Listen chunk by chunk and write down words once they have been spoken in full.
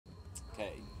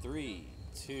Okay, 3,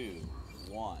 2,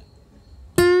 1.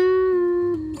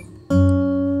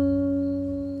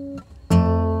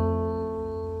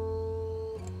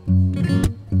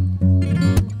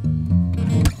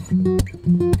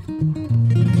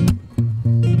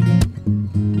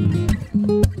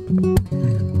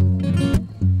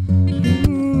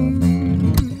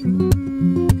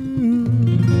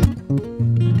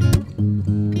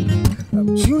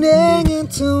 I'm tuning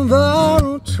into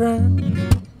viral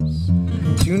trends,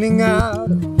 tuning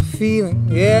out of feeling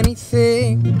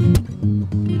anything.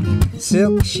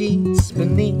 Silk sheets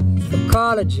beneath the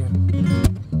collagen,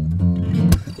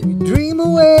 we dream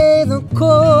away the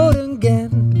cold again.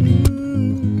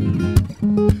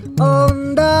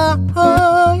 And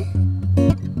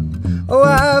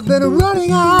I've been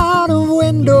running out of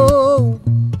windows,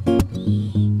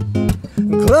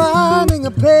 climbing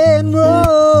a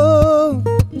PENROSE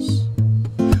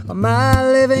on my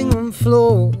living room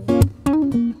floor.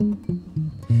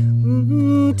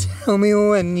 Tell me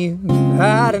when you've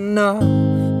had enough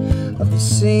of the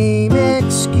same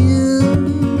excuse,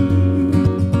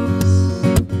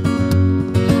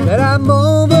 that I'm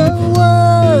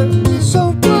overworked,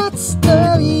 so what's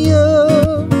the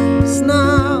use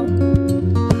now?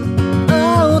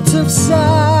 Out of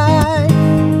sight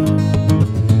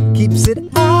keeps it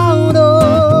out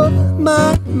of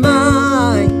my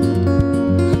mind,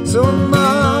 so I'm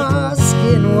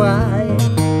asking why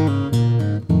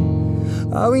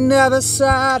are we never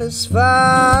satisfied?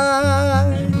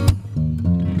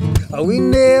 Are we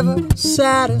never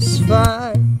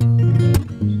satisfied?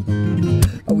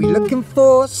 Are we looking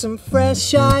for some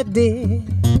fresh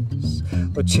ideas,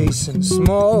 or chasing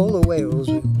smaller whales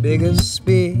with bigger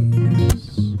spears?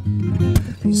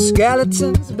 These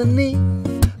skeletons beneath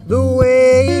the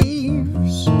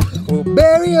waves will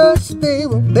bury us, they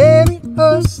will bury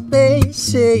us, they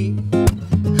say.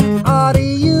 Are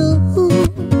you?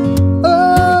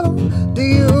 Oh, do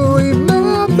you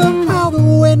remember how the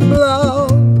wind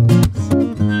blows?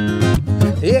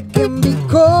 It can be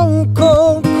cold,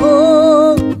 cold,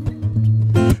 cold,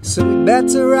 so we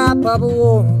better wrap up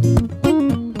warm.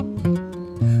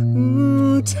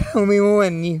 Tell me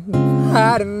when you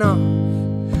had enough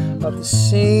of the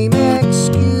same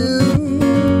excuse,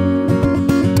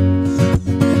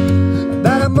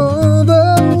 that I'm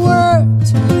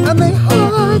overworked and they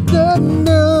hide the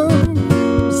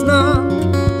nerves now.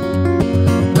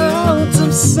 Out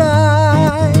of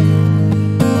sight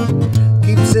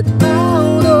keeps it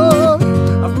out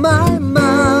of my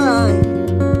mind,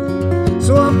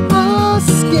 so I'm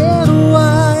asking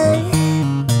why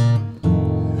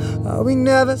are we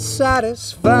never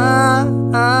satisfied?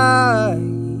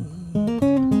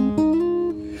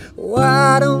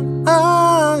 Why don't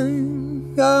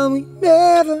are we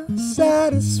never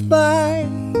satisfied?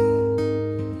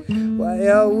 Why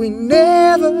are we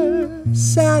never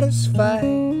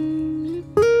satisfied?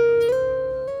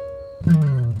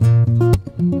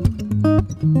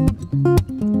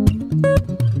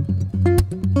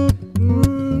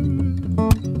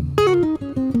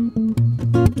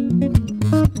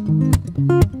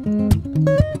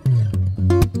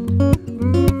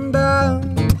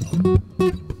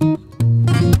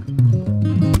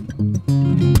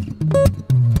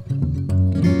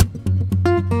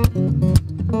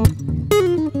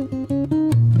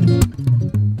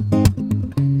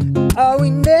 Are we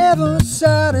never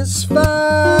satisfied?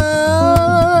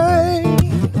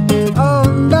 Oh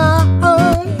no,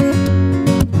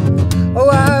 oh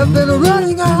I've been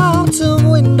running out of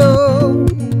windows,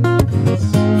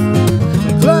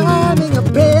 climbing a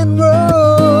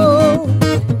PENROSE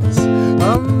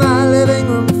on my living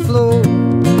room floor.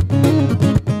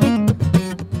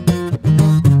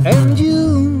 And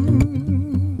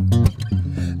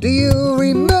do you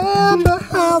remember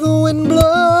how the wind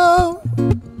blows?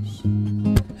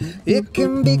 It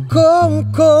can be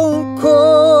cold, cold,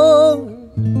 cold,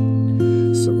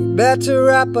 so we better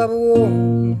wrap up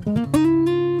warm.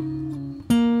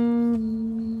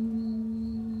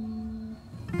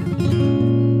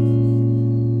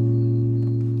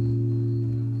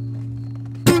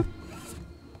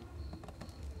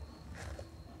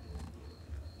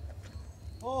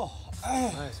 Oh,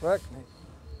 Nice work, Nick.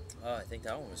 Oh, I think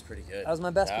that one was pretty good. That was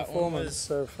my best That performance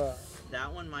so far.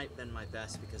 That one might have been my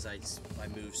best because I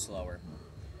moved slower.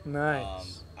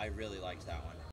 Nice. I really liked that one.